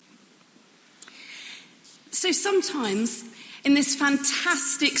So sometimes in this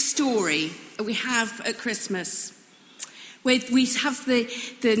fantastic story that we have at Christmas, where we have the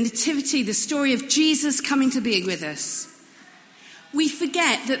nativity, the story of Jesus coming to be with us, we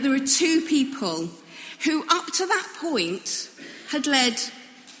forget that there are two people who up to that point had led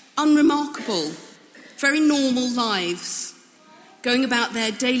unremarkable, very normal lives, going about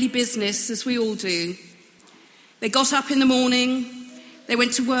their daily business as we all do. They got up in the morning, they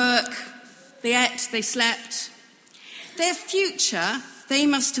went to work, they ate, they slept. Their future, they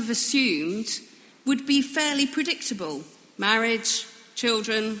must have assumed, would be fairly predictable. Marriage,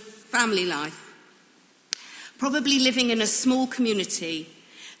 children, family life. Probably living in a small community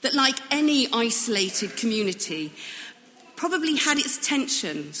that, like any isolated community, probably had its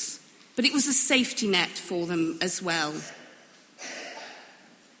tensions, but it was a safety net for them as well.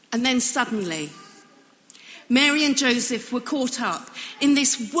 And then suddenly, Mary and Joseph were caught up in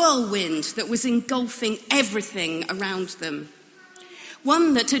this whirlwind that was engulfing everything around them.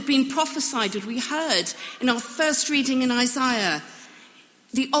 One that had been prophesied, as we heard in our first reading in Isaiah.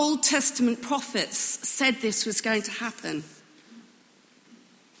 The Old Testament prophets said this was going to happen.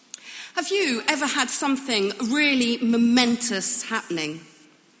 Have you ever had something really momentous happening?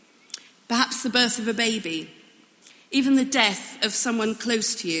 Perhaps the birth of a baby, even the death of someone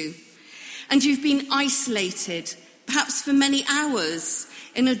close to you, and you've been isolated, perhaps for many hours,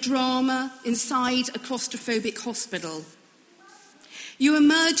 in a drama inside a claustrophobic hospital. You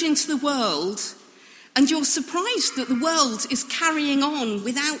emerge into the world and you're surprised that the world is carrying on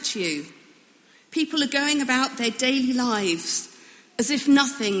without you. People are going about their daily lives as if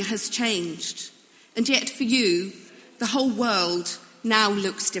nothing has changed. And yet for you, the whole world now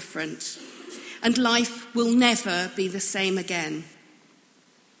looks different. And life will never be the same again.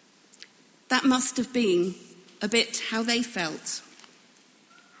 That must have been a bit how they felt.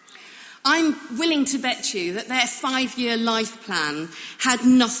 I'm willing to bet you that their 5-year life plan had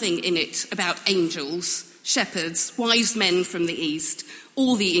nothing in it about angels, shepherds, wise men from the east,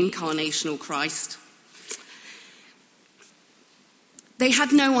 or the incarnational Christ. They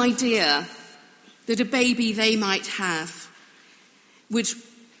had no idea that a baby they might have would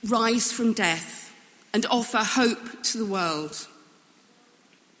rise from death and offer hope to the world.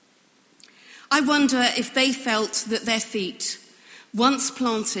 I wonder if they felt that their feet, once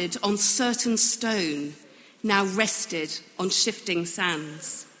planted on certain stone, now rested on shifting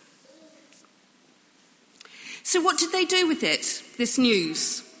sands. So what did they do with it, this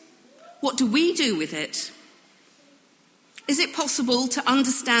news? What do we do with it? Is it possible to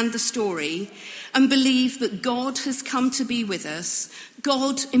understand the story and believe that God has come to be with us,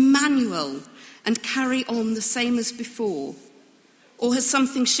 God Emmanuel, and carry on the same as before? Or has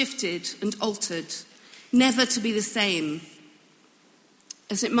something shifted and altered, never to be the same,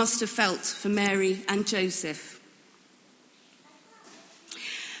 as it must have felt for Mary and Joseph?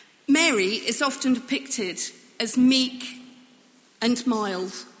 Mary is often depicted as meek and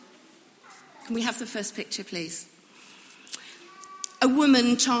mild. Can we have the first picture, please? A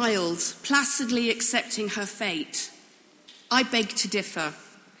woman child, placidly accepting her fate. I beg to differ.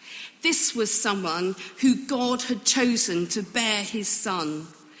 This was someone who God had chosen to bear his son.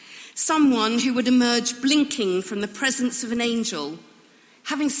 Someone who would emerge blinking from the presence of an angel,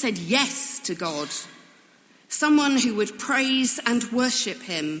 having said yes to God. Someone who would praise and worship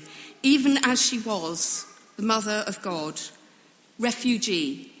him, even as she was, the mother of God,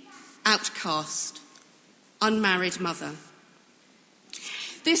 refugee, outcast, unmarried mother.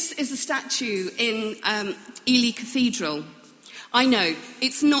 This is a statue in Ely Cathedral. I know,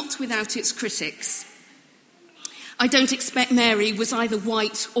 it's not without its critics. I don't expect Mary was either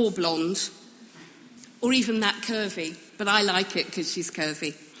white or blonde, or even that curvy, but I like it because she's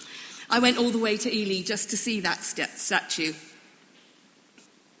curvy. I went all the way to Ely just to see that statue.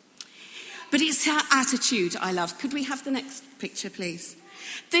 But it's her attitude I love. Could we have the next picture, please?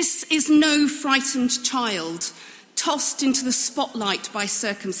 This is no frightened child tossed into the spotlight by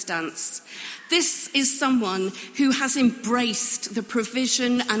circumstance. This is someone who has embraced the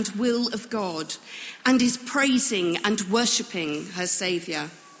provision and will of God and is praising and worshipping her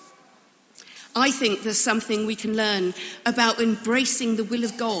Saviour. I think there's something we can learn about embracing the will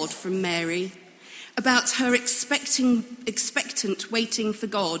of God from Mary, about her expectant waiting for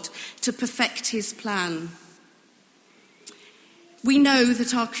God to perfect his plan. We know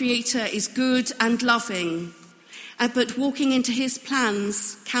that our Creator is good and loving, but walking into his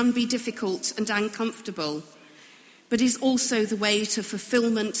plans can be difficult and uncomfortable, but is also the way to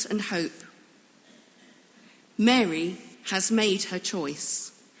fulfillment and hope. Mary has made her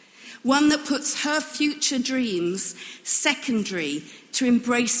choice, one that puts her future dreams secondary to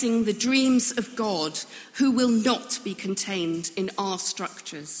embracing the dreams of God who will not be contained in our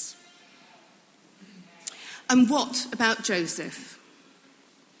structures. And what about Joseph?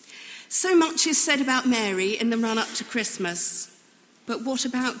 So much is said about Mary in the run-up to Christmas, but what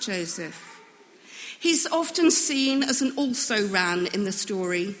about Joseph? He's often seen as an also-ran in the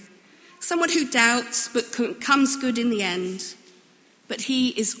story, someone who doubts but comes good in the end. But he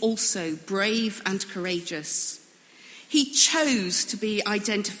is also brave and courageous. He chose to be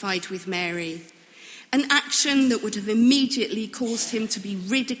identified with Mary, an action that would have immediately caused him to be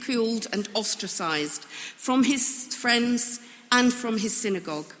ridiculed and ostracized from his friends and from his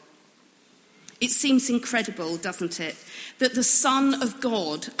synagogue. It seems incredible, doesn't it, that the Son of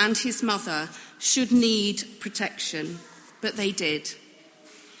God and his mother should need protection, but they did.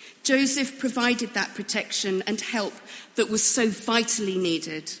 Joseph provided that protection and help that was so vitally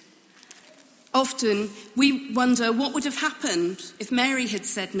needed. Often we wonder what would have happened if Mary had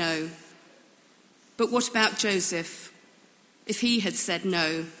said no. But what about Joseph, if he had said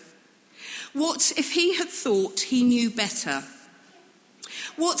no? What if he had thought he knew better?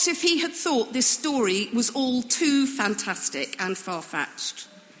 What if he had thought this story was all too fantastic and far-fetched,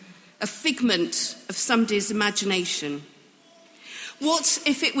 a figment of somebody's imagination? What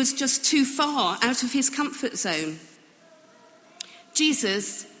if it was just too far out of his comfort zone?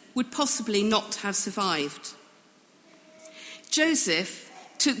 Jesus would possibly not have survived. Joseph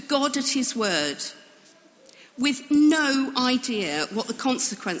took God at his word. With no idea what the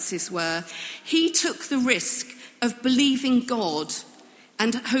consequences were, he took the risk of believing God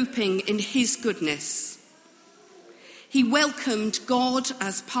and hoping in his goodness. He welcomed God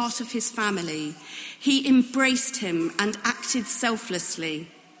as part of his family. He embraced him and acted selflessly.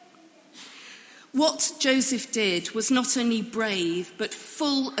 What Joseph did was not only brave, but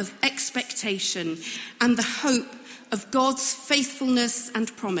full of expectation and the hope of God's faithfulness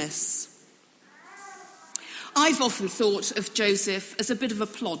and promise. I've often thought of Joseph as a bit of a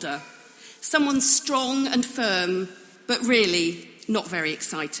plodder, someone strong and firm, but really not very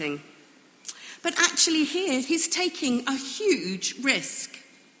exciting. But actually here, he's taking a huge risk.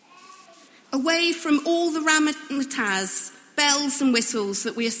 Away from all the ramataz, bells and whistles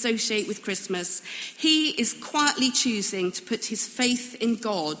that we associate with Christmas, he is quietly choosing to put his faith in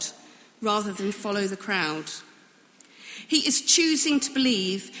God rather than follow the crowd. He is choosing to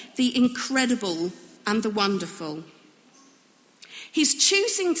believe the incredible and the wonderful. He's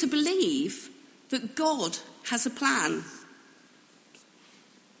choosing to believe that God has a plan.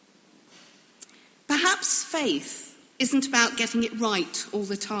 Perhaps faith isn't about getting it right all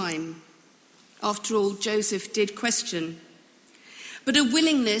the time. After all, Joseph did question. But a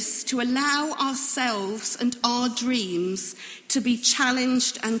willingness to allow ourselves and our dreams to be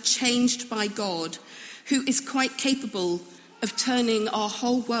challenged and changed by God, who is quite capable of turning our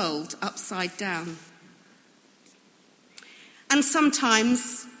whole world upside down. And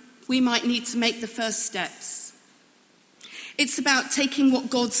sometimes we might need to make the first steps. It's about taking what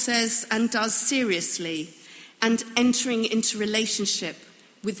God says and does seriously and entering into relationship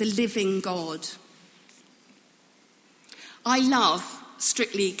with the living God. I love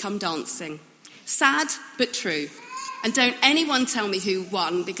Strictly Come Dancing. Sad, but true. And don't anyone tell me who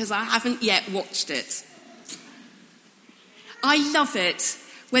won, because I haven't yet watched it. I love it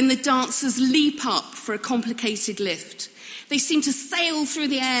when the dancers leap up for a complicated lift. They seem to sail through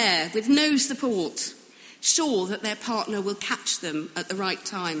the air with no support, sure that their partner will catch them at the right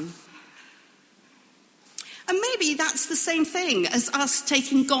time. And maybe that's the same thing as us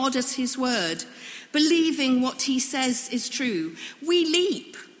taking God at his word, believing what he says is true. We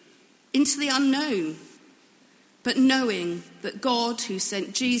leap into the unknown, but knowing that God, who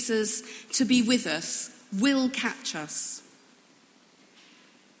sent Jesus to be with us, will catch us.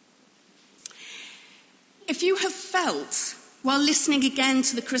 If you have felt, while listening again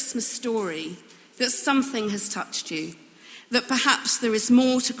to the Christmas story, that something has touched you, that perhaps there is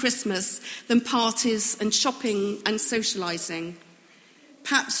more to Christmas than parties and shopping and socialising,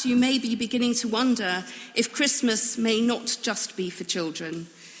 perhaps you may be beginning to wonder if Christmas may not just be for children,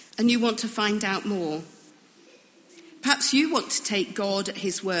 and you want to find out more. Perhaps you want to take God at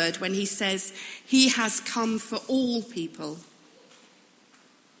his word when he says he has come for all people.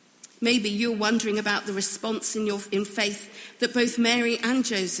 Maybe you're wondering about the response in faith that both Mary and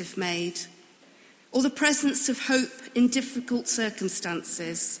Joseph made, or the presence of hope in difficult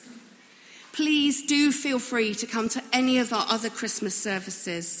circumstances. Please do feel free to come to any of our other Christmas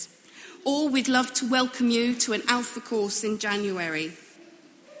services, or we'd love to welcome you to an Alpha course in January.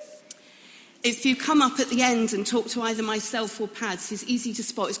 If you come up at the end and talk to either myself or Pads, he's easy to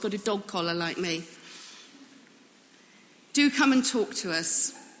spot, he's got a dog collar like me. do come and talk to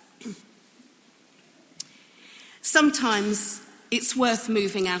us. Sometimes it's worth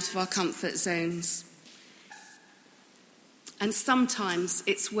moving out of our comfort zones. And sometimes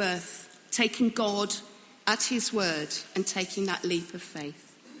it's worth taking God at his word and taking that leap of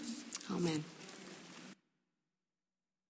faith. Amen.